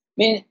time. I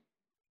mean,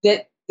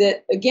 that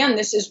again,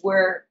 this is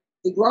where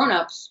the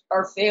grown-ups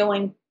are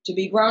failing to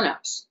be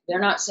grown-ups. They're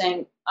not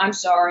saying, "I'm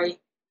sorry,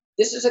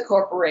 this is a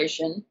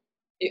corporation.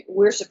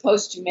 We're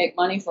supposed to make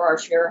money for our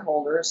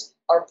shareholders.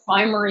 Our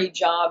primary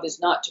job is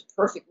not to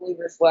perfectly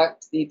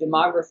reflect the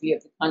demography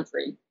of the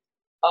country.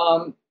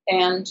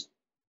 And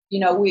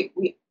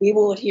we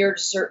will adhere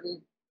to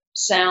certain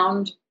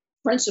sound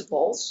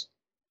principles,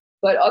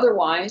 but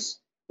otherwise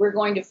we're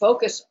going to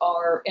focus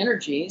our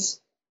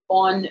energies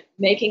on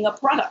making a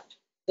product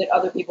that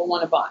other people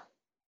want to buy."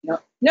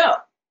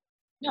 No,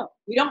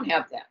 we don't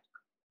have that.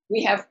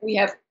 We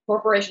have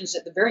corporations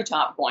at the very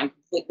top going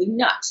completely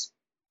nuts,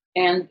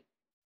 and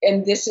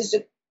this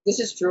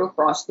is true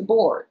across the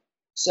board.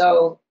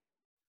 So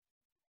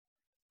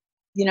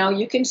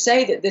you can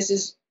say that this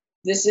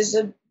is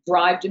a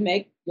drive to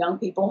make young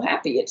people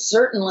happy. It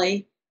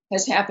certainly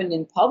has happened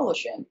in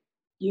publishing.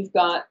 You've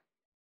got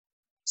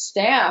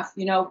staff,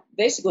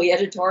 basically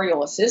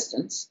editorial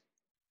assistants,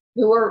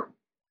 who are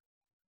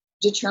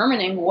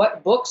determining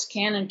what books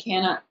can and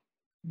cannot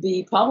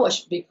be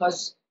published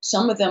because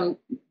some of them,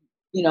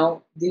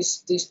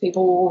 these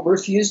people will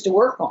refuse to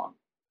work on,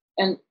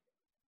 and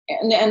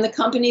the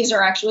companies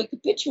are actually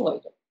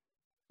capitulating.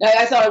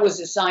 I thought it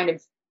was a sign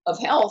of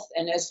health,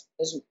 and as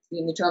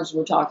in the terms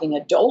we're talking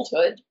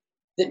adulthood,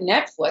 that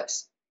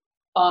Netflix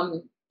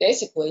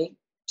basically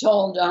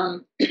told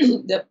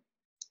the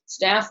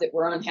staff that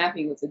were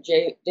unhappy with the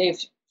Dave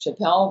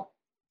Chappelle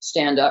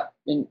stand-up,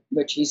 in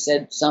which he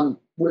said some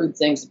rude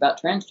things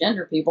about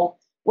transgender people.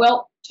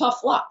 Well,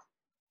 tough luck.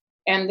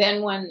 And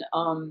then when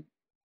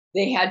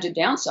they had to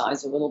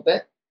downsize a little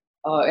bit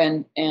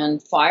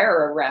and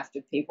fire a raft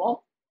of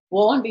people,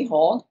 lo and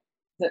behold,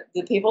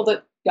 the people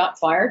that got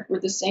fired were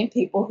the same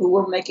people who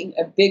were making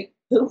a big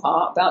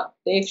hoo-ha about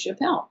Dave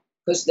Chappelle,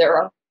 because there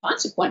are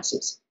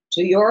consequences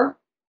to your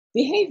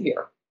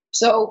behavior.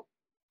 So,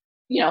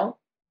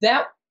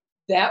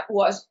 that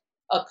was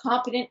a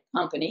competent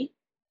company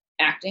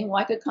acting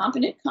like a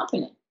competent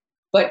company.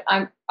 But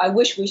I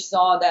wish we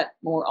saw that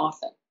more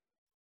often.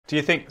 Do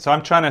you think, so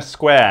I'm trying to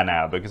square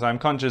now, because I'm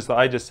conscious that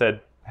I just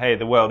said, hey,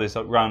 the world is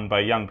run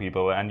by young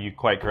people, and you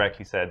quite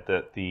correctly said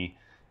that the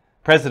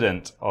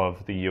president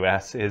of the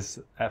US is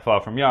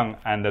far from young,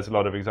 and there's a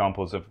lot of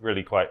examples of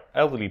really quite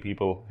elderly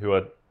people who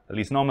are at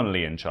least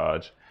nominally in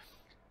charge.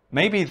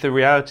 Maybe the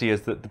reality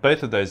is that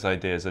both of those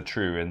ideas are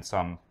true in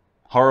some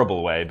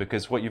horrible way,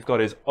 because what you've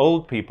got is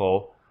old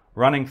people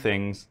running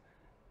things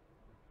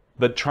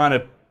but trying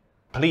to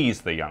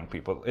please the young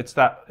people. It's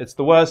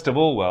the worst of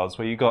all worlds,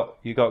 where you got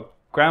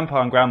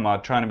grandpa and grandma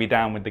trying to be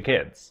down with the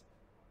kids.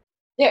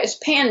 Yeah, it's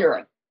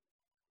pandering.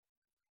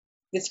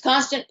 It's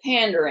constant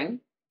pandering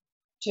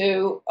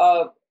to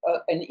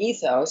an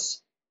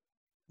ethos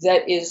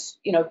that is,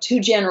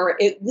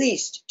 at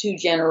least two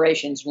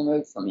generations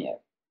removed from you.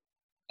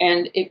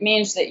 And it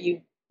means that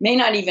you may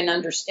not even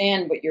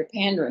understand what you're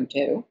pandering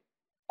to.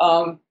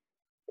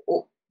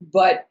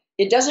 But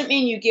it doesn't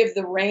mean you give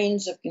the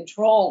reins of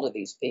control to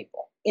these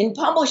people. In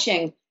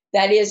publishing,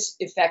 that is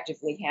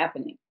effectively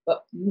happening.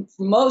 But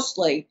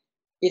mostly,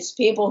 it's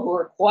people who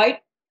are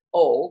quite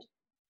old,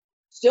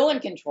 still in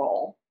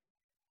control,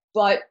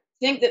 but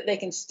think that they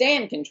can stay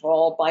in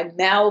control by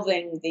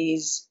mouthing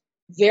these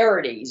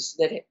verities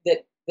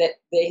that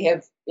they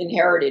have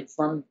inherited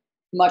from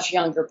much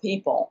younger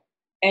people,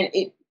 and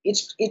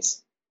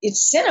it's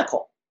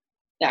cynical,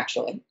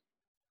 actually.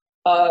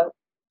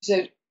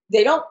 So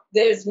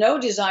there's no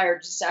desire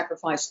to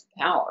sacrifice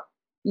power.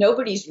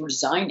 Nobody's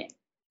resigning.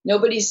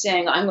 Nobody's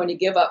saying, I'm going to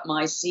give up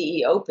my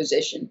CEO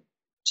position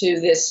to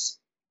this,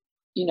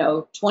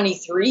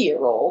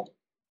 23-year-old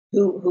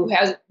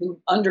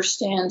who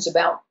understands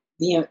about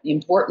the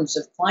importance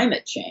of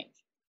climate change.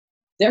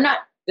 They're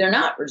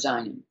not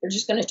resigning. They're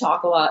just going to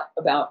talk a lot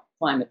about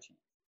climate change.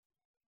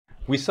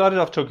 We started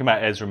off talking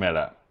about Ezra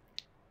Miller.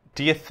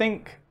 Do you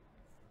think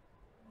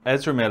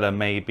Ezra Miller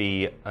may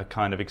be a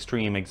kind of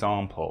extreme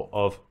example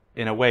of,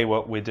 in a way,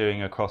 what we're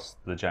doing across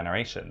the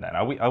generation then?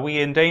 Are we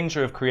in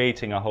danger of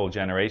creating a whole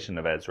generation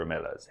of Ezra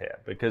Millers here?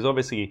 Because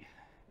obviously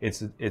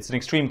it's an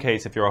extreme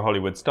case if you're a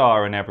Hollywood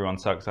star and everyone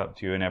sucks up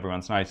to you and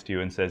everyone's nice to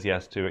you and says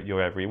yes to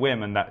your every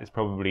whim, and that is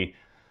probably,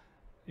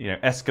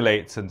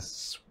 escalates and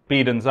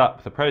speedens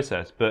up the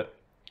process. But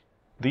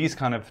these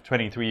kind of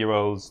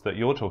 23-year-olds that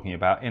you're talking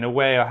about, in a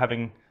way, are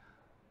having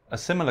a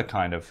similar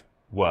kind of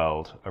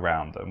world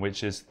around them,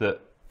 which is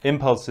that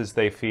impulses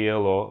they feel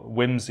or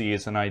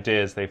whimsies and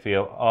ideas they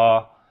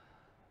feel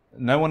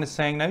no one is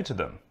saying no to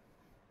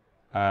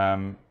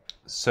them.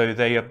 So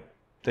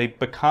they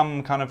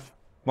become kind of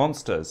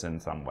monsters in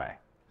some way.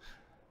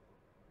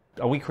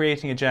 Are we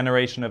creating a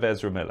generation of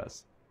Ezra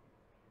Millers?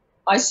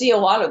 I see a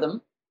lot of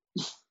them.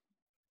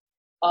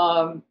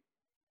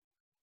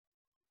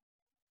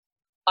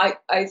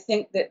 I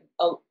think that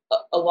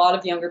a lot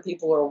of younger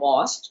people are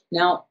lost.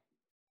 Now,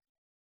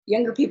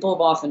 younger people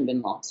have often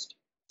been lost.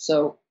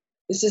 So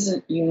this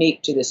isn't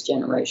unique to this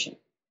generation.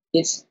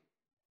 It's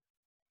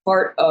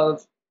part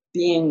of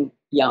being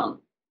young,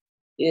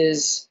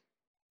 is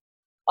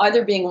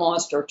either being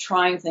lost or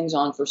trying things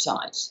on for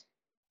size,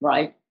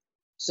 right?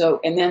 So,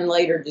 and then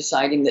later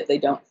deciding that they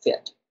don't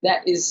fit.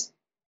 That is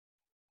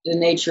the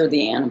nature of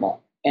the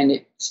animal, and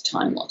it's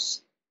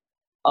timeless.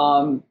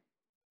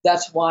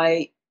 That's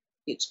why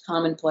it's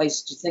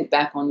commonplace to think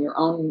back on your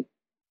own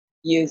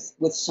youth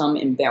with some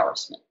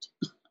embarrassment.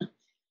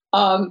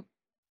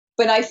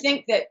 But I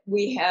think that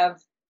we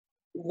have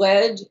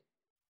led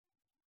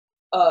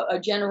a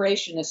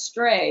generation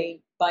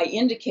astray by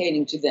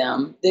indicating to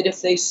them that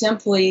if they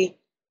simply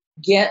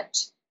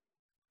get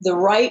the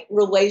right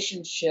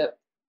relationship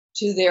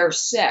to their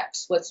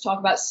sex, let's talk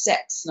about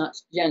sex, not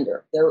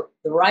gender, the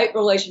right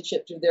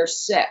relationship to their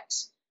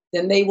sex,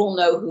 then they will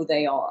know who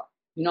they are.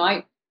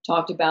 I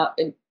talked about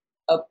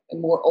a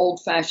more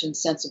old-fashioned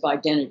sense of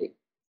identity.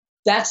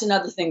 That's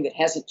another thing that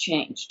hasn't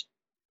changed,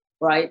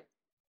 right?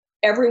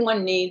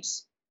 Everyone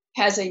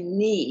has a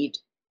need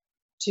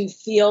to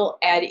feel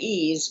at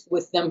ease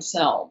with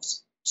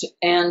themselves.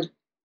 And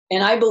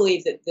I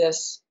believe that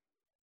this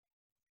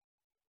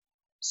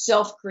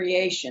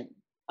self-creation,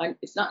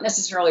 it's not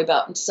necessarily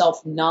about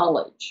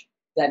self-knowledge,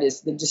 that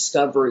is the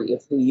discovery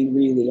of who you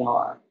really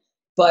are,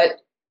 but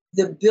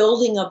the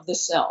building of the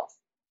self,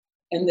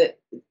 and that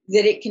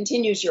it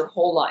continues your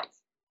whole life.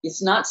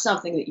 It's not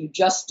something that you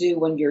just do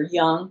when you're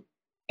young.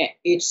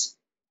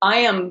 I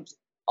am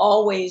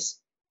always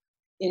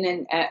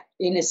in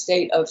a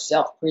state of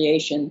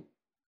self-creation,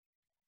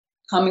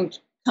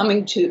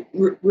 coming to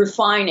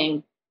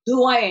refining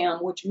who I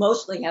am, which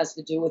mostly has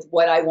to do with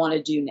what I want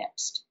to do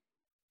next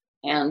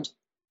and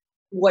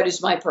what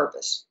is my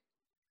purpose.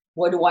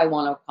 What do I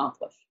want to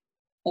accomplish?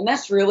 And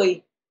that's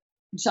really,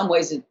 in some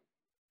ways,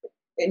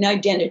 an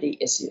identity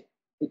issue.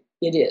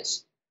 It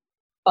is.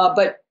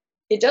 But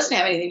it doesn't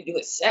have anything to do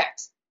with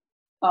sex.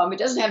 It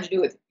doesn't have to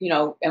do with,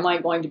 am I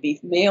going to be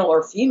male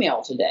or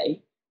female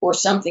today, or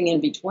something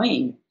in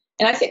between?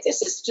 And I think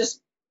this is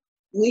just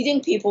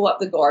leading people up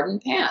the garden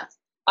path.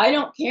 I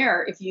don't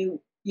care if you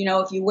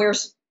wear,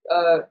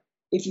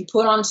 if you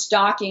put on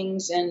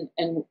stockings and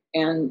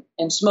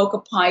smoke a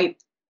pipe,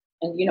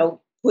 and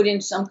put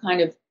in some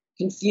kind of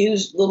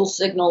confused little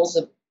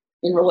signals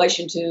in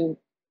relation to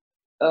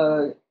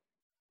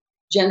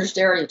gender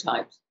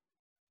stereotypes.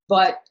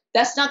 But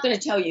that's not going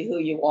to tell you who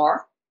you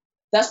are.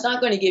 That's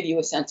not going to give you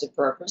a sense of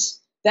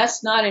purpose.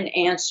 That's not an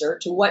answer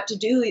to what to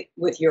do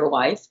with your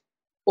life,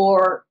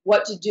 or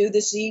what to do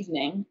this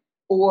evening,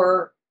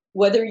 or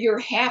whether you're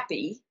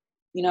happy.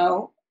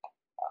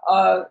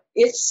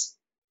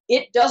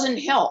 It doesn't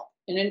help,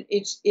 and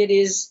it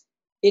is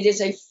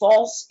a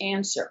false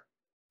answer.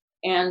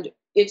 And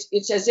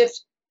it's as if,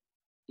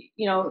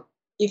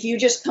 if you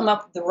just come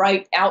up with the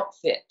right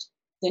outfit,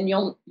 then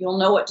you'll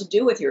know what to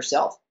do with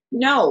yourself.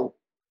 No,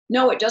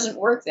 it doesn't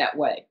work that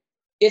way.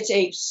 It's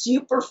a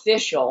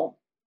superficial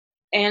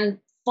and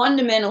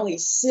fundamentally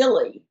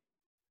silly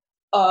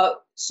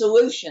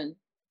solution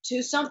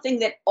to something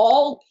that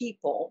all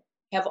people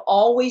have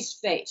always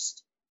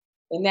faced,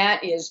 and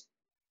that is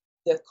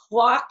the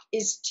clock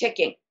is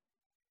ticking.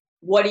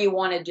 What do you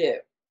want to do?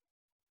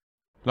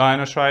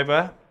 Lionel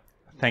Shriver,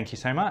 thank you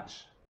so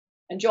much.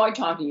 Enjoy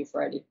talking to you,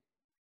 Freddie.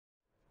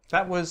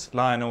 That was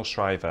Lionel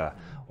Shriver,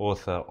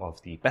 author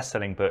of the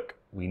best-selling book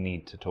We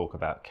Need to Talk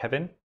About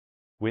Kevin,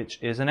 which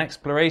is an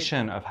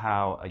exploration of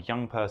how a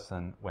young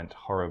person went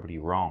horribly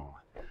wrong,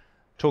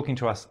 talking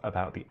to us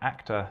about the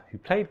actor who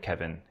played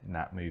Kevin in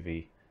that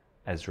movie,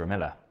 Ezra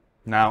Miller.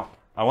 Now,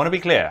 I want to be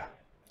clear.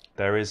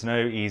 There is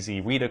no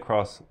easy read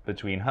across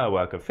between her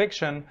work of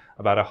fiction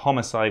about a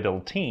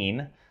homicidal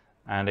teen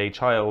and a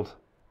child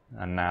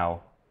and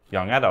now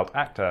young adult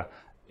actor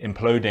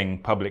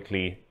imploding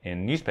publicly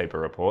in newspaper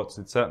reports.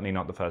 It's certainly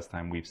not the first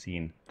time we've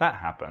seen that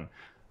happen.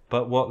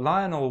 But what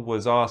Lionel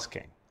was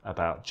asking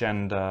about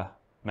gender,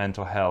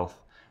 mental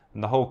health,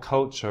 and the whole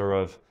culture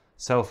of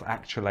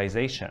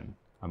self-actualization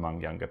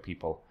among younger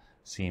people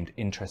seemed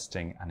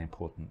interesting and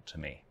important to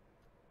me.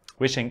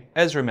 Wishing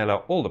Ezra Miller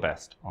all the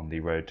best on the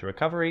road to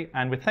recovery,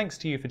 and with thanks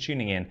to you for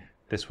tuning in,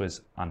 this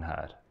was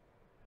UnHerd.